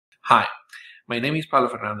Hi, my name is Pablo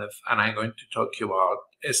Fernandez, and I'm going to talk to you about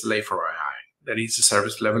SLA for AI. That is a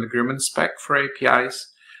service level agreement spec for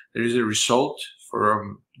APIs. There is a result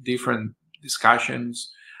from different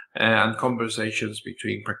discussions and conversations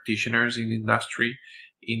between practitioners in the industry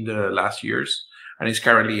in the last years, and it's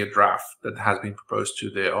currently a draft that has been proposed to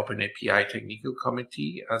the OpenAPI Technical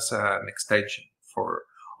Committee as an extension for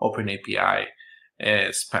OpenAPI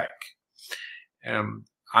Spec.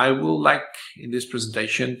 I would like in this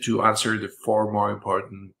presentation to answer the four more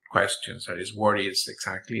important questions. That is, what is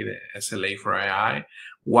exactly the SLA for AI?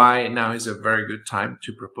 Why now is a very good time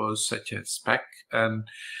to propose such a spec, and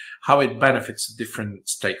how it benefits different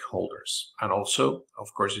stakeholders. And also, of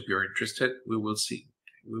course, if you're interested, we will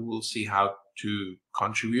see how to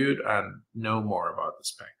contribute and know more about the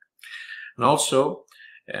spec. And also,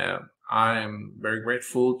 I'm very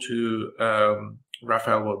grateful to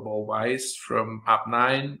Rafael Bolwais from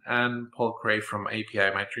App9 and Paul Cray from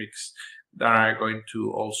API Metrics that are going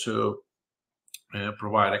to also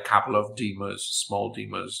provide a couple of demos, small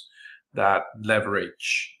demos that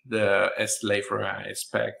leverage the SLA for AI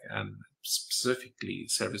spec and specifically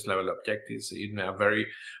service level objectives in a very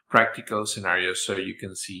practical scenario, so you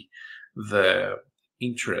can see the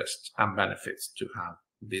interest and benefits to have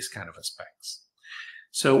these kind of specs.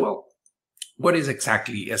 So, well, what is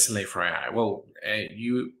exactly SLA for AI? Well,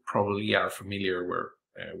 you probably are familiar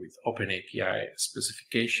with OpenAPI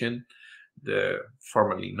specification,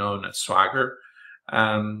 formerly known as Swagger.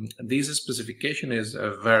 This specification is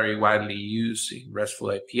very widely used in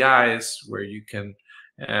RESTful APIs, where you can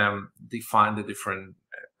define the different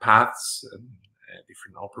paths and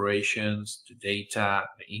different operations, the data,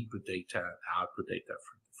 the input data, the output data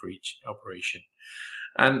for each operation.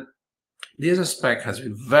 And this spec has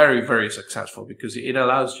been very, very successful because it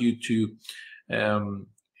allows you to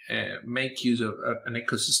make use of an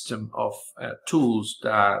ecosystem of tools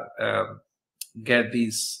that get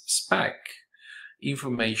this spec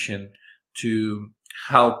information to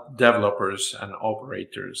help developers and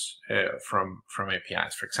operators from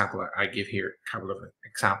APIs. For example, I give here a couple of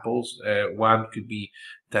examples. One could be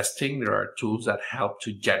testing. There are tools that help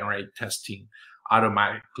to generate testing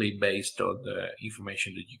automatically based on the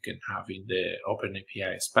information that you can have in the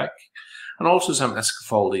OpenAPI spec, and also some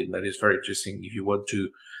scaffolding that is very interesting if you want to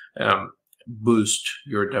boost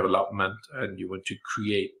your development and you want to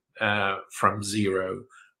create from zero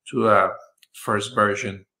to a first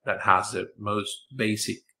version that has the most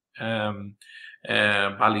basic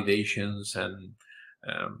validations and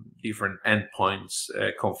different endpoints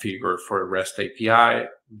configured for a REST API.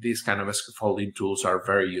 These kind of scaffolding tools are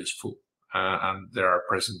very useful. And they are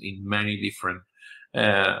present in many different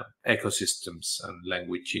ecosystems and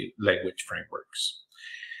language frameworks.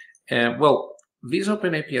 Well, this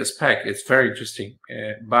OpenAPI spec is very interesting,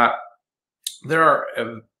 but there are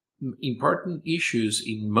important issues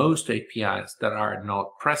in most APIs that are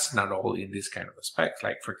not present at all in this kind of a spec.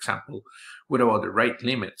 Like, for example, what about the rate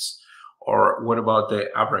limits? Or what about the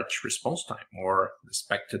average response time or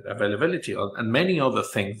expected availability? And many other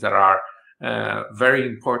things that are very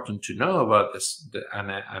important to know about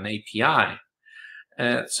an API.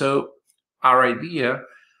 So our idea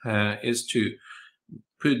is to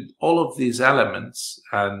put all of these elements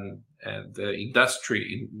and the industry,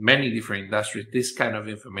 in many different industries, this kind of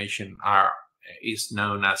information is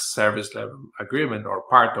known as service level agreement, or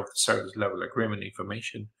part of the service level agreement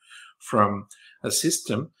information from a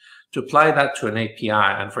system, to apply that to an API.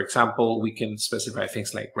 And for example, we can specify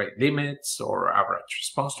things like rate limits or average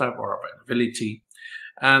response time or availability.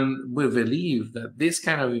 And we believe that this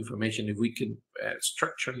kind of information, if we can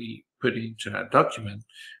structurally put it into a document,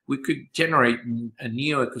 we could generate a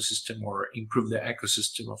new ecosystem or improve the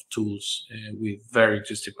ecosystem of tools with very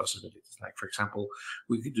interesting possibilities. Like, for example,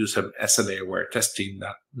 we could do some SLA-aware testing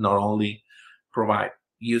that not only provide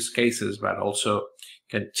use cases, but also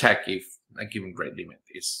can check if a given rate limit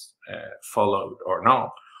is followed or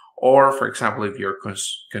not. Or, for example, if you're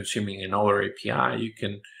consuming another API, you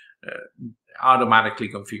can automatically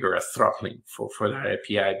configure a throttling for that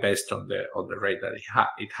API based on the rate that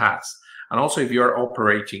it has. And also, if you're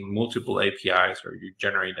operating multiple APIs, or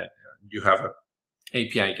you have an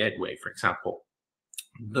API gateway, for example,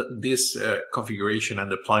 this configuration and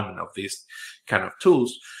deployment of these kind of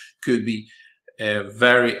tools could be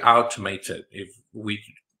very automated if we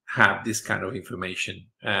have this kind of information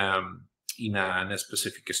in a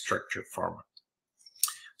specific structured format.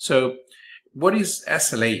 So what is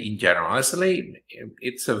SLA in general? SLA,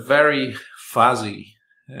 it's a very fuzzy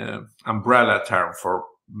umbrella term for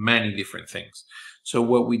many different things. So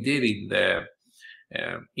what we did in the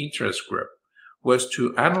interest group was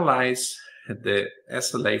to analyze the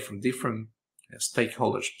SLA from different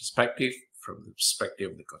stakeholders' perspective, from the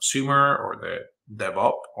perspective of the consumer or the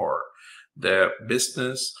DevOps or the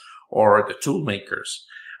business or the tool makers.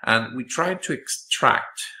 And we try to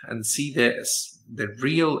extract and see the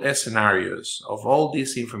real scenarios of all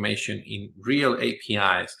this information in real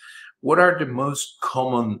APIs. What are the most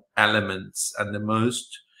common elements and the most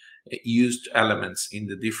used elements in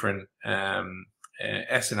the different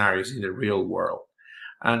scenarios in the real world?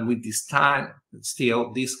 And with this time,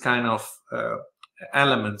 still, these kind of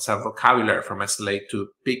elements and vocabulary from SLA to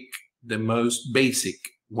pick the most basic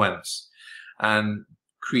ones and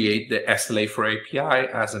create the SLA for API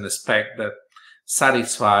as an spec that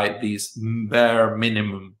satisfy this bare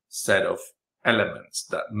minimum set of elements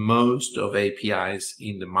that most of APIs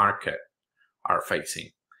in the market are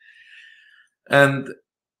facing. And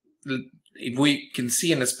if we can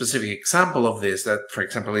see in a specific example of this, that, for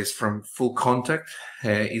example, is from Full Contact,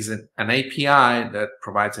 is an API that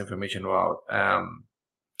provides information about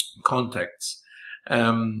contacts.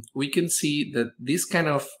 We can see that these kind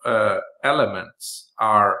of elements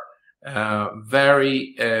are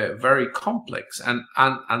very complex,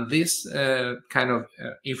 and this kind of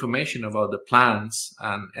information about the plans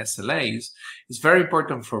and SLAs is very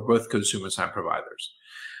important for both consumers and providers.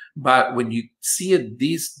 But when you see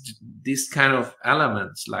these kind of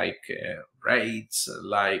elements like rates,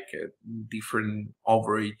 like different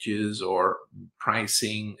overages or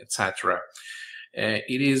pricing, etc.,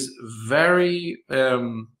 it is very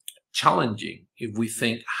challenging if we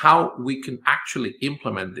think how we can actually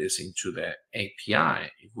implement this into the API.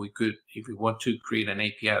 If we want to create an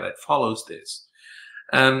API that follows this,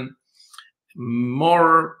 and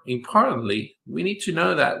more importantly, we need to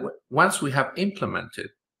know that once we have implemented,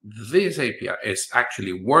 this API is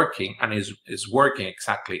actually working and is working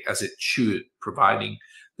exactly as it should, providing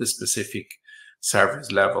the specific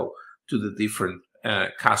service level to the different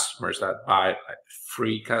customers that buy, like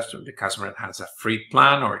free customer, the customer that has a free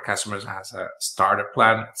plan, or customers has a starter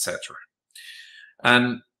plan, etc.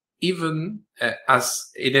 And even as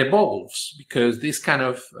it evolves, because this kind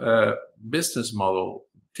of business model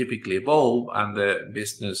typically evolve, and the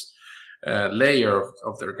business layer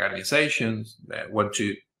of the organizations want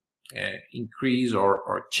to increase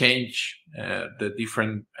or change the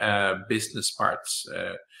different business parts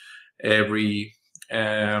every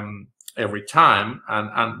time,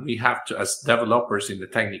 and we have to, as developers in the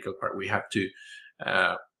technical part, we have to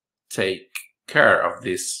take care of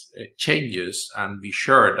these changes and be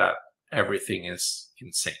sure that everything is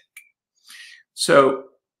in sync. So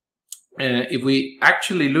if we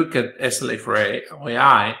actually look at SLA for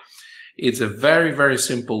AI, it's a very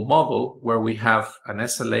simple model where we have an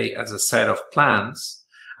SLA as a set of plans,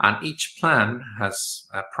 and each plan has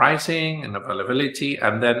a pricing and availability,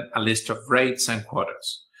 and then a list of rates and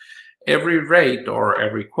quotas. Every rate or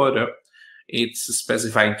every quota, it's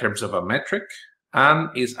specified in terms of a metric and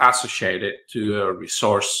is associated to a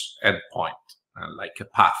resource endpoint, like a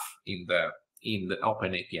path in the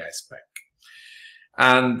OpenAPI spec.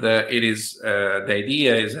 And it is the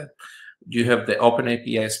idea is that you have the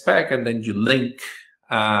OpenAPI spec, and then you link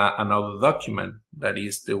another document that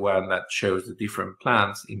is the one that shows the different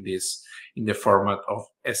plans in the format of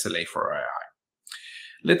SLA for AI.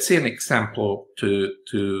 Let's see an example to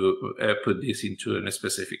put this into a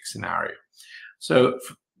specific scenario. So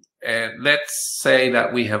let's say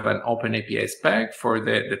that we have an OpenAPI spec for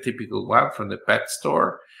the typical one from the pet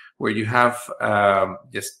store, where you have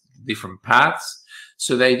just different paths.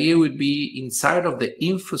 So the idea would be inside of the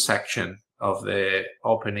info section of the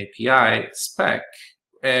OpenAPI spec,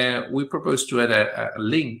 we propose to add a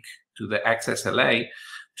link to the XSLA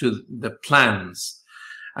to the plans.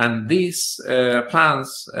 And these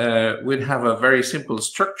plans will have a very simple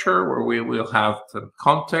structure where we will have the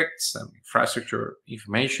contacts and infrastructure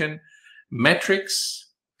information, metrics,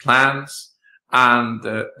 plans, and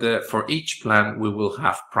for each plan we will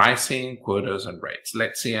have pricing, quotas, and rates.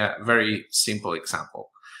 Let's see a very simple example.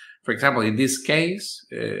 For example, in this case,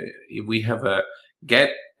 if we have a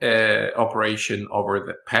get operation over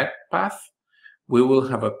the pet path, we will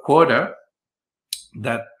have a quota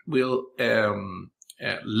that will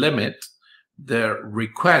limit the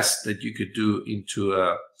request that you could do into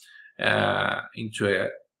a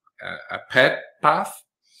pet path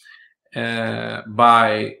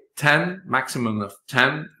by 10, maximum of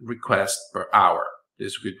 10 requests per hour.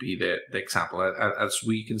 This would be the example. As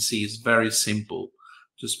we can see, it's very simple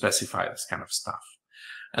to specify this kind of stuff.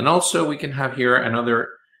 And also we can have here another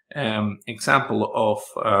example of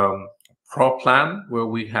Pro plan, where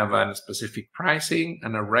we have a specific pricing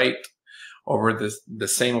and a rate over the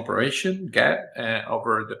same operation, get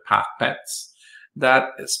over the path pets,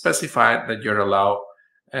 that specify that you're allowed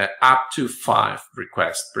up to 5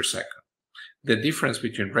 requests per second. The difference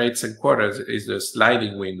between rates and quotas is the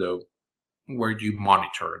sliding window where you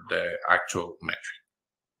monitor the actual metric.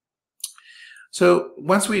 So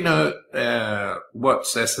once we know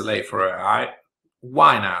what's SLA for AI,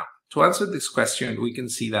 why now? To answer this question, we can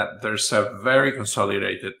see that there's a very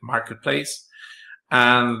consolidated marketplace,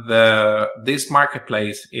 and this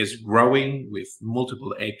marketplace is growing with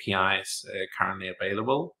multiple APIs currently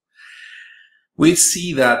available. We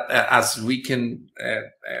see that as we can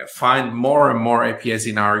find more and more APIs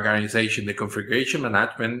in our organization, the configuration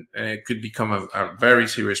management could become a very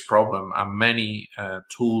serious problem, and many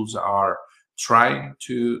tools are trying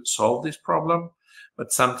to solve this problem,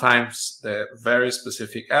 but sometimes the very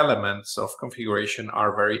specific elements of configuration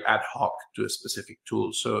are very ad hoc to a specific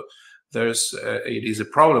tool. So it is a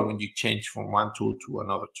problem when you change from one tool to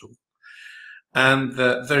another tool. And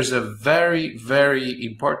there's a very, very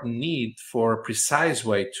important need for a precise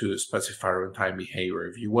way to specify runtime behavior.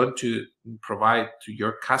 If you want to provide to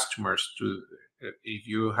your customers, if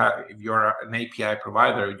you're an API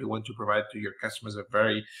provider, you want to provide to your customers a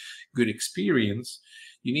very good experience,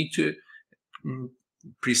 you need to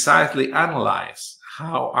precisely analyze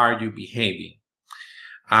how are you behaving.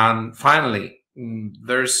 And finally,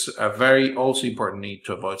 there's a very also important need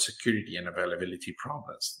to avoid security and availability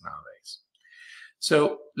problems nowadays.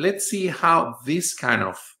 So let's see how this kind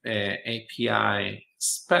of API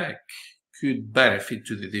spec could benefit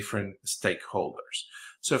to the different stakeholders.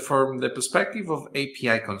 So from the perspective of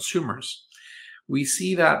API consumers, we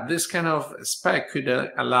see that this kind of spec could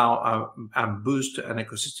allow and boost an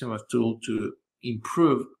ecosystem of tools to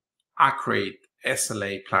improve accurate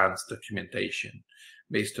SLA plans documentation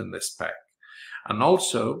based on the spec. And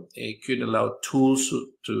also, it could allow tools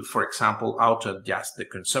to, for example, auto-adjust the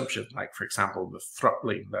consumption, like, for example, the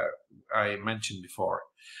throttling that I mentioned before.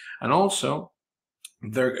 And also,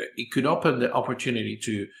 it could open the opportunity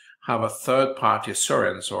to have a third-party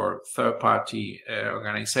assurance or third-party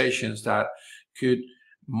organizations that could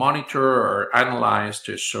monitor or analyze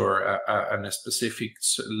to assure a specific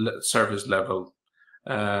service level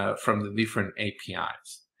from the different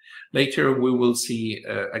APIs. Later, we will see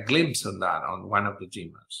a glimpse on that on one of the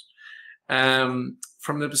demos.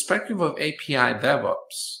 From the perspective of API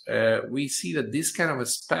DevOps, we see that this kind of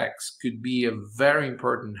specs could be a very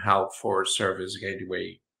important help for service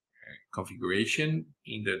gateway configuration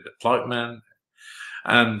in the deployment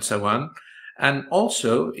and so on. And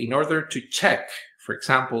also, in order to check, for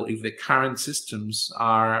example, if the current systems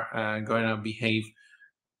are going to behave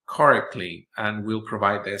correctly and will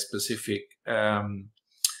provide a specific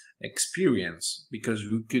experience, because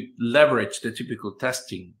we could leverage the typical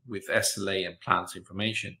testing with SLA and plans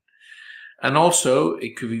information. And also,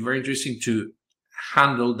 it could be very interesting to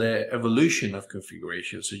handle the evolution of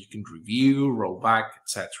configuration, so you can review, roll back,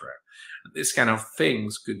 etc. This kind of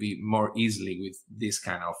things could be more easily with this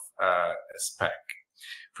kind of spec.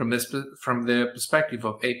 From the perspective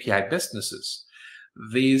of API businesses,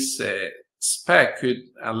 this spec could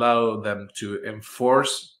allow them to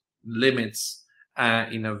enforce limits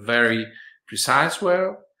in a very precise way.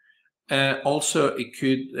 Also, it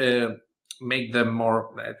could make them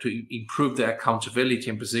more to improve the accountability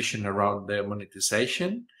and position around their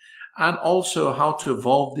monetization, and also how to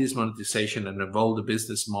evolve this monetization and evolve the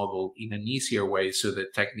business model in an easier way so the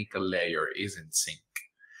technical layer is in sync.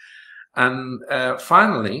 And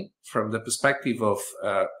finally, from the perspective of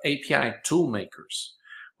API tool makers,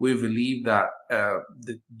 we believe that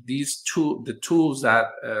the tools that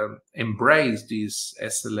embrace this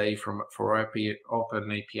SLA for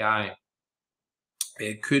OpenAPI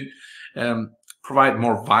could provide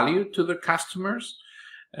more value to the customers.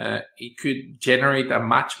 It could generate a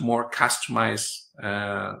much more customized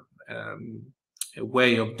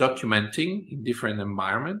way of documenting in different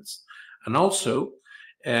environments. And also,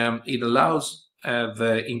 it allows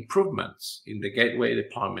the improvements in the gateway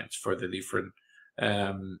deployments for the different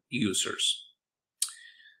users.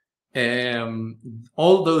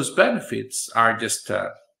 All those benefits are just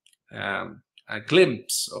a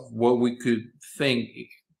glimpse of what we could think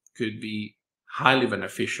could be highly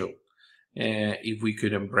beneficial if we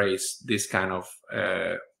could embrace this kind of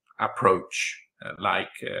approach like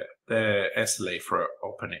the SLA for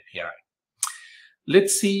OpenAPI.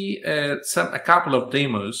 Let's see a couple of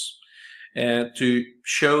demos to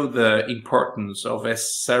show the importance of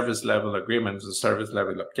service level agreements and service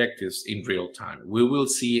level objectives in real time. We will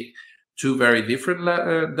see two very different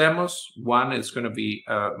demos. One is going to be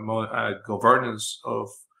more governance of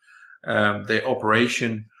the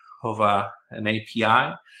operation of an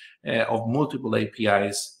API, of multiple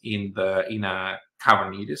APIs in a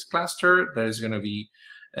Kubernetes cluster. There is going to be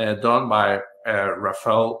done by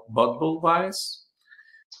Rafael Bodbulweiss.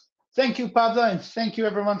 Thank you, Pablo, and thank you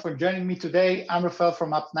everyone for joining me today. I'm Rafael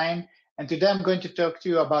from Up9, and today I'm going to talk to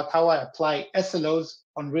you about how I apply SLOs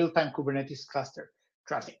on real-time Kubernetes cluster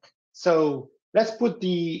traffic. So let's put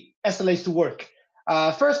the SLAs to work.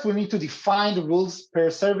 First, we need to define the rules per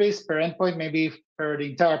service, per endpoint, maybe per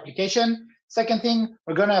the entire application. Second thing,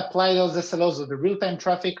 we're going to apply those SLOs of the real-time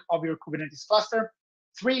traffic of your Kubernetes cluster.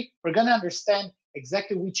 3, we're going to understand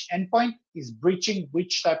exactly which endpoint is breaching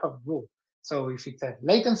which type of rule. So if it's a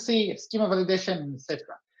latency, a schema validation, etc.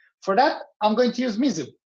 For that, I'm going to use Mizu.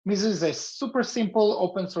 Mizu is a super simple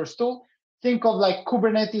open source tool. Think of like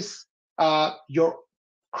Kubernetes, your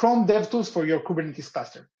Chrome DevTools for your Kubernetes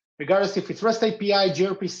cluster. Regardless if it's REST API,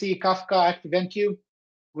 gRPC, Kafka, ActiveMQ,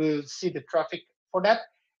 we'll see the traffic for that.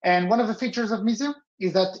 And one of the features of Mizu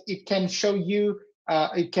is that it can show you,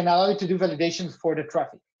 it can allow you to do validations for the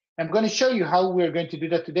traffic. I'm going to show you how we're going to do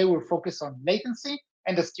that today. We'll focus on latency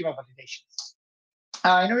and the schema validations.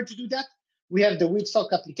 In order to do that, we have the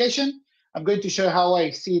WebSock application. I'm going to show how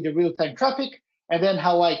I see the real-time traffic, and then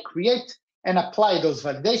how I create and apply those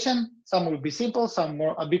validations. Some will be simple, some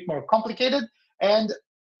a bit more complicated, and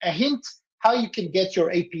a hint how you can get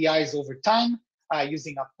your APIs over time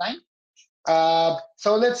using Up9.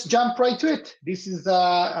 So let's jump right to it. This is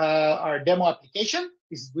our demo application.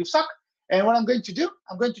 This is WebSock. And what I'm going to do,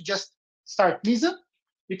 I'm going to just start Mizu.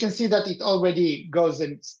 You can see that it already goes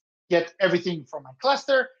and get everything from my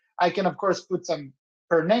cluster. I can, of course, put some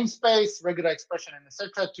per namespace, regular expression, and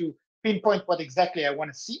etc. to pinpoint what exactly I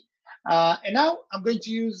want to see. And now I'm going to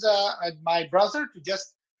use my browser to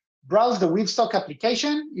just browse the WebSock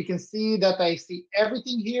application. You can see that I see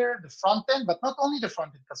everything here, the front end, but not only the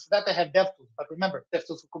front end, because for that I have DevTools. But remember,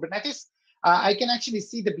 DevTools for Kubernetes. I can actually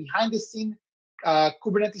see the behind-the-scene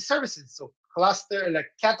Kubernetes services. So cluster, like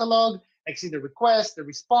catalog, I see the request, the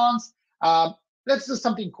response. Let's do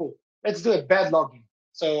something cool. Let's do a bad login.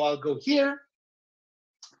 So I'll go here.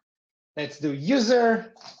 Let's do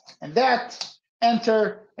user and that,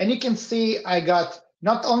 enter. And you can see I got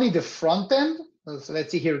not only the front end. So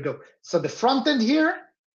let's see, here we go. So the front end here,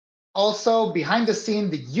 also behind the scene,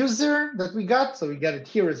 the user that we got. So we got it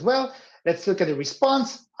here as well. Let's look at the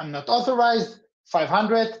response. I'm not authorized,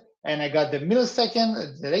 500. And I got the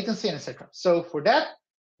millisecond, the latency, and etc. So for that,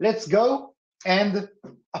 let's go and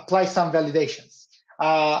apply some validations.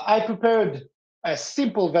 I prepared a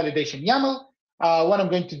simple validation YAML. What I'm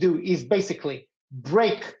going to do is basically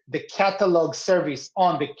break the catalog service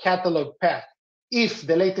on the catalog path if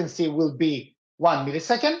the latency will be 1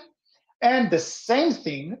 millisecond. And the same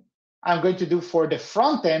thing I'm going to do for the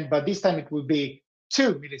front end, but this time it will be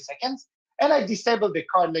 2 milliseconds. And I disabled the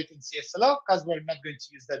card latency SLO because we're not going to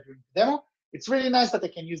use that during the demo. It's really nice that I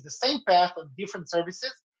can use the same path on different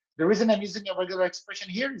services. The reason I'm using a regular expression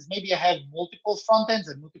here is maybe I have multiple front ends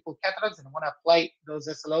and multiple catalogs, and I want to apply those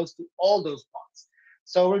SLOs to all those pods.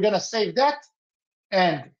 So we're going to save that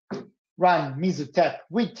and run Mizu tap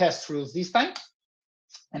with test rules this time.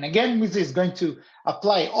 And again, Mizu is going to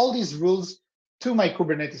apply all these rules to my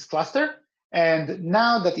Kubernetes cluster. And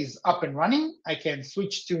now that is up and running, I can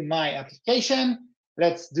switch to my application.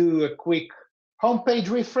 Let's do a quick homepage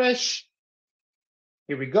refresh.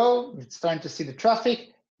 Here we go. It's starting to see the traffic.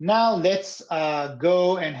 Now let's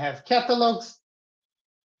go and have catalogs.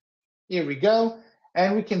 Here we go.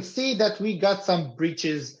 And we can see that we got some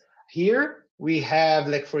breaches here. We have,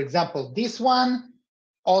 like, for example, this one.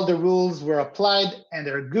 All the rules were applied and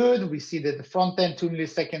they're good. We see that the front end, 2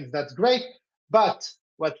 milliseconds, that's great. But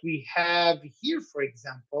what we have here, for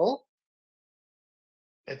example,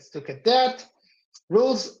 let's look at that.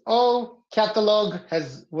 Rules, catalog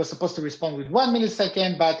was supposed to respond with 1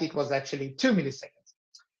 millisecond, but it was actually 2 milliseconds.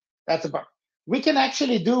 That's a bug. We can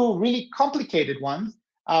actually do really complicated ones.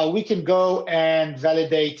 We can go and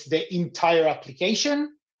validate the entire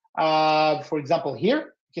application. For example,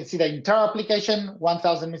 here, you can see the entire application,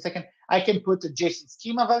 1,000 milliseconds. I can put a JSON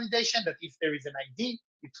schema validation that if there is an ID,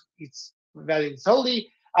 it's valid solely.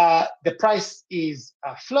 The price is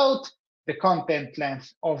a float. The content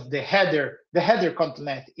length of the header content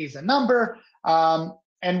length is a number.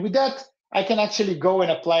 And with that, I can actually go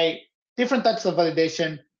and apply different types of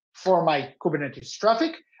validation for my Kubernetes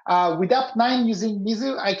traffic. With Up9 using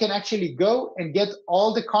Mizu, I can actually go and get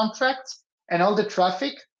all the contracts and all the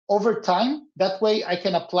traffic over time. That way I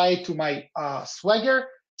can apply it to my Swagger,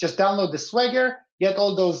 just download the Swagger, get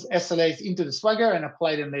all those SLAs into the Swagger and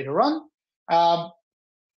apply them later on.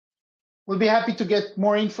 We'll be happy to get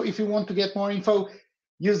more info. If you want to get more info,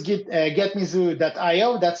 use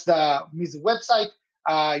getmizu.io. That's the Mizu website.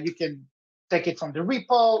 You can take it from the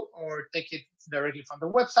repo or take it directly from the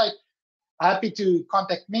website. happy to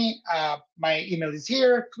contact me. My email is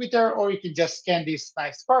here, Twitter, or you can just scan this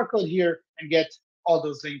nice barcode here and get all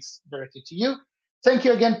those links directly to you. Thank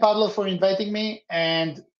you again, Pablo, for inviting me,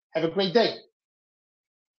 and have a great day.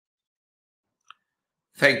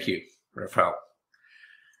 Thank you, Rafael.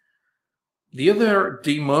 The other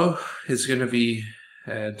demo is going to be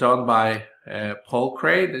done by Paul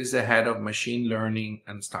Cray, that is the head of machine learning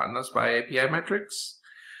and standards by API Metrics.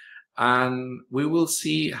 And we will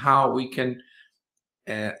see how we can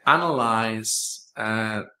analyze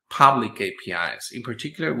public APIs. In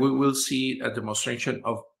particular, we will see a demonstration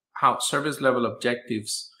of how service level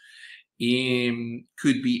objectives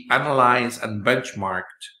could be analyzed and benchmarked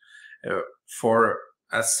for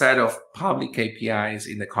a set of public APIs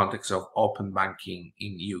in the context of open banking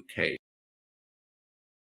in UK.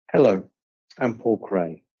 Hello, I'm Paul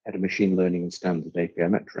Cray, Head of Machine Learning and Standards at API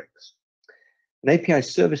Metrics. An API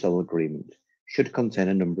service level agreement should contain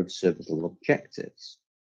a number of service level objectives.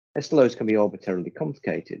 SLOs can be arbitrarily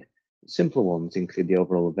complicated, but simpler ones include the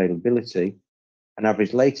overall availability and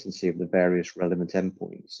average latency of the various relevant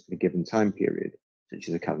endpoints in a given time period, such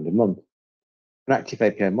as a calendar month. An active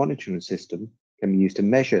API monitoring system can be used to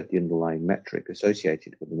measure the underlying metric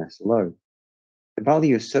associated with an SLO. The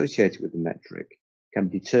value associated with the metric can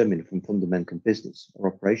be determined from fundamental business or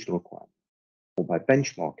operational requirements or by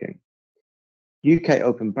benchmarking. UK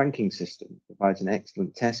Open Banking System provides an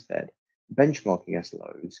excellent testbed for benchmarking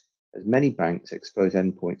SLOs, as many banks expose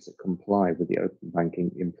endpoints that comply with the Open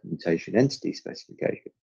Banking Implementation Entity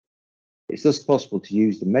specification. It's thus possible to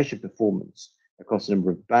use the measured performance across a number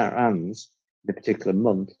of bands in a particular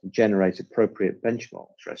month to generate appropriate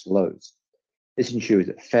benchmarks for SLOs. This ensures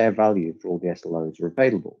that fair value for all the SLOs are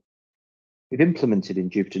available. We've implemented in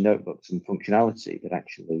Jupyter Notebook some functionality that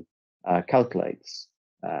actually calculates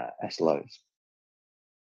SLOs,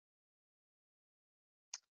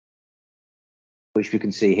 which we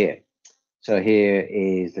can see here. So here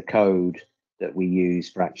is the code that we use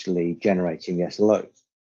for actually generating the SLOs.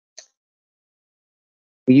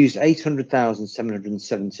 We used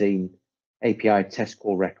 800,717 API test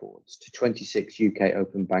call records to 26 UK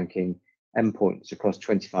open banking endpoints across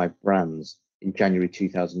 25 brands in January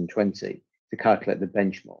 2020 to calculate the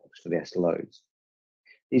benchmarks for the SLOs.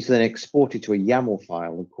 These are then exported to a YAML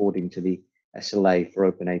file according to the SLA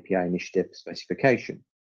for OpenAPI Initiative specification.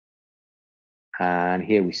 And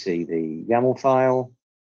here we see the YAML file.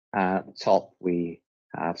 At the top, we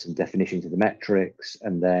have some definitions of the metrics,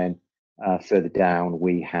 and then further down,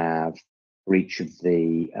 we have for each of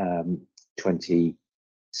the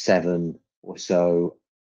 27 or so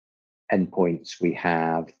endpoints, we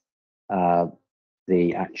have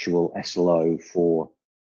the actual SLO for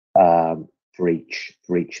each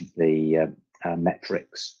of the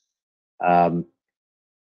metrics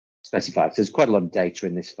specified. So there's quite a lot of data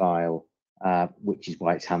in this file, which is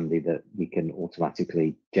why it's handy that we can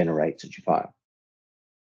automatically generate such a file.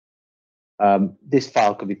 This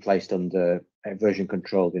file can be placed under a version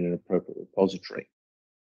controlled in an appropriate repository.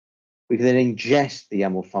 We can then ingest the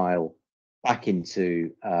YAML file back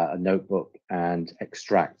into a notebook and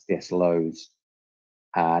extract the SLOs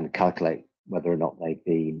and calculate whether or not they've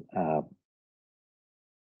been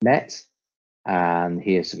met. And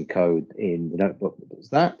here's some code in the notebook that does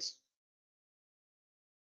that.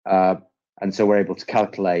 And so we're able to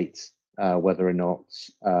calculate whether or not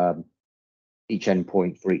each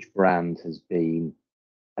endpoint for each brand has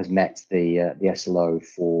met the SLO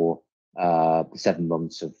for the 7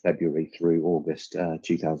 months of February through August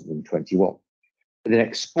 2021. We then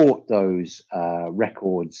export those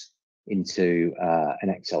records into an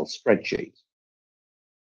Excel spreadsheet,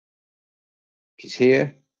 which is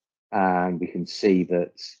here, and we can see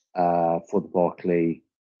that for the Barclay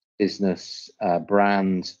business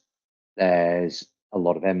brand, there's a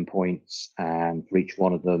lot of endpoints, and for each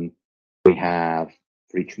one of them, we have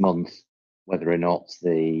for each month whether or not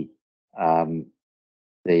the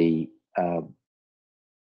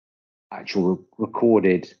actual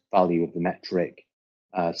recorded value of the metric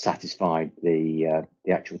satisfied the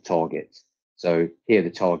actual target. So here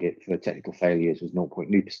the target for technical failures was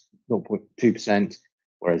 0.2%,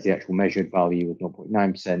 whereas the actual measured value was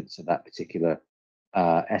 0.9%. So that particular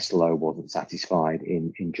SLO wasn't satisfied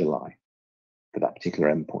in July for that particular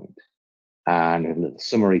endpoint. And a little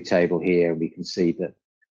summary table here, we can see that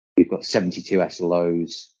we've got 72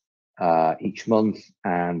 SLOs each month,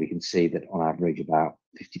 and we can see that on average about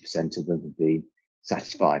 50% of them have been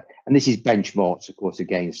satisfied. And this is benchmarked, of course,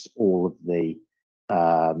 against all of the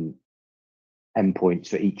endpoints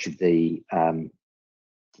for each of the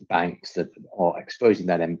banks that are exposing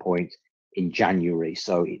that endpoint in January.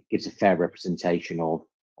 So it gives a fair representation of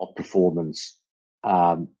performance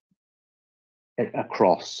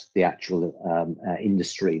across the actual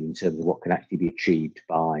industry in terms of what can actually be achieved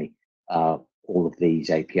by all of these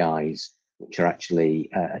APIs, which are actually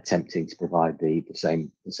attempting to provide the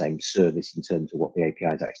same service in terms of what the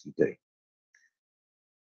APIs actually do.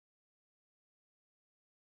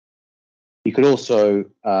 You could also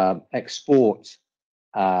export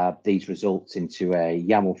these results into a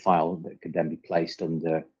YAML file that could then be placed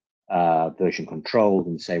under version control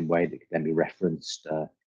in the same way that could then be referenced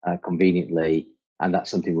conveniently, and that's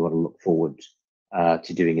something we want to look forward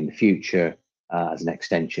to doing in the future as an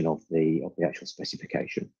extension of the actual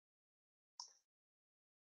specification.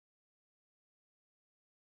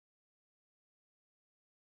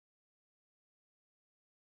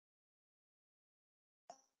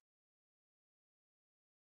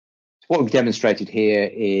 What we've demonstrated here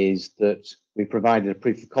is that we provided a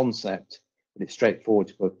proof of concept that it's straightforward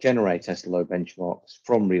to both generate SLO benchmarks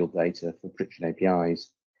from real data for friction APIs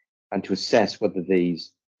and to assess whether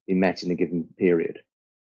these be met in a given period.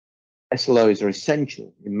 SLOs are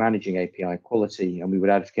essential in managing API quality, and we would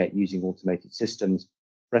advocate using automated systems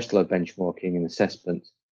for SLO benchmarking and assessment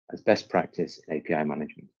as best practice in API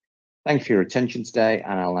management. Thank you for your attention today,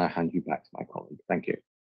 and I'll now hand you back to my colleague. Thank you.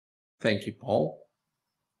 Thank you, Paul.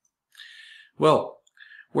 Well,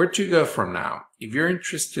 where to go from now? If you're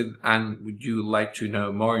interested and would you like to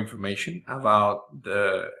know more information about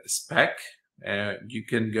the spec, you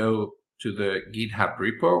can go to the GitHub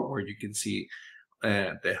repo where you can see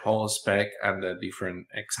the whole spec and the different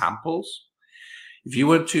examples. If you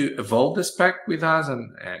want to evolve the spec with us,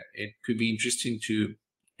 and it could be interesting to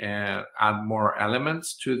add more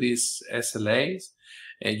elements to these SLAs,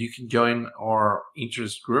 you can join our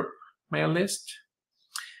interest group mail list.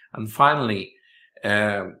 And finally,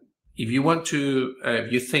 if you want to,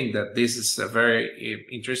 if you think that this is a very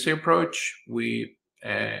interesting approach, we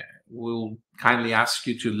will kindly ask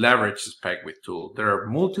you to leverage the spec with tool. There are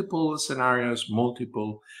multiple scenarios,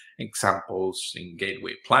 multiple examples in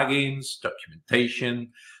gateway plugins,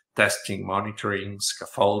 documentation, testing, monitoring,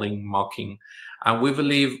 scaffolding, mocking, and we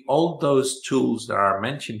believe all those tools that are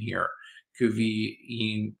mentioned here could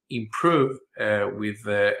be improved with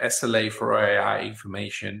the SLA for AI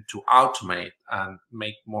information to automate and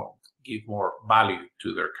give more value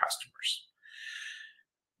to their customers.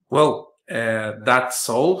 Well, that's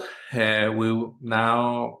all. We'll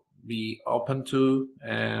now be open to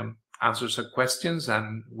answer some questions,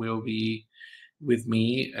 and will be with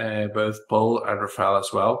me both Paul and Rafael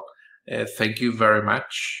as well. Thank you very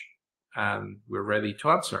much, and we're ready to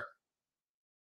answer.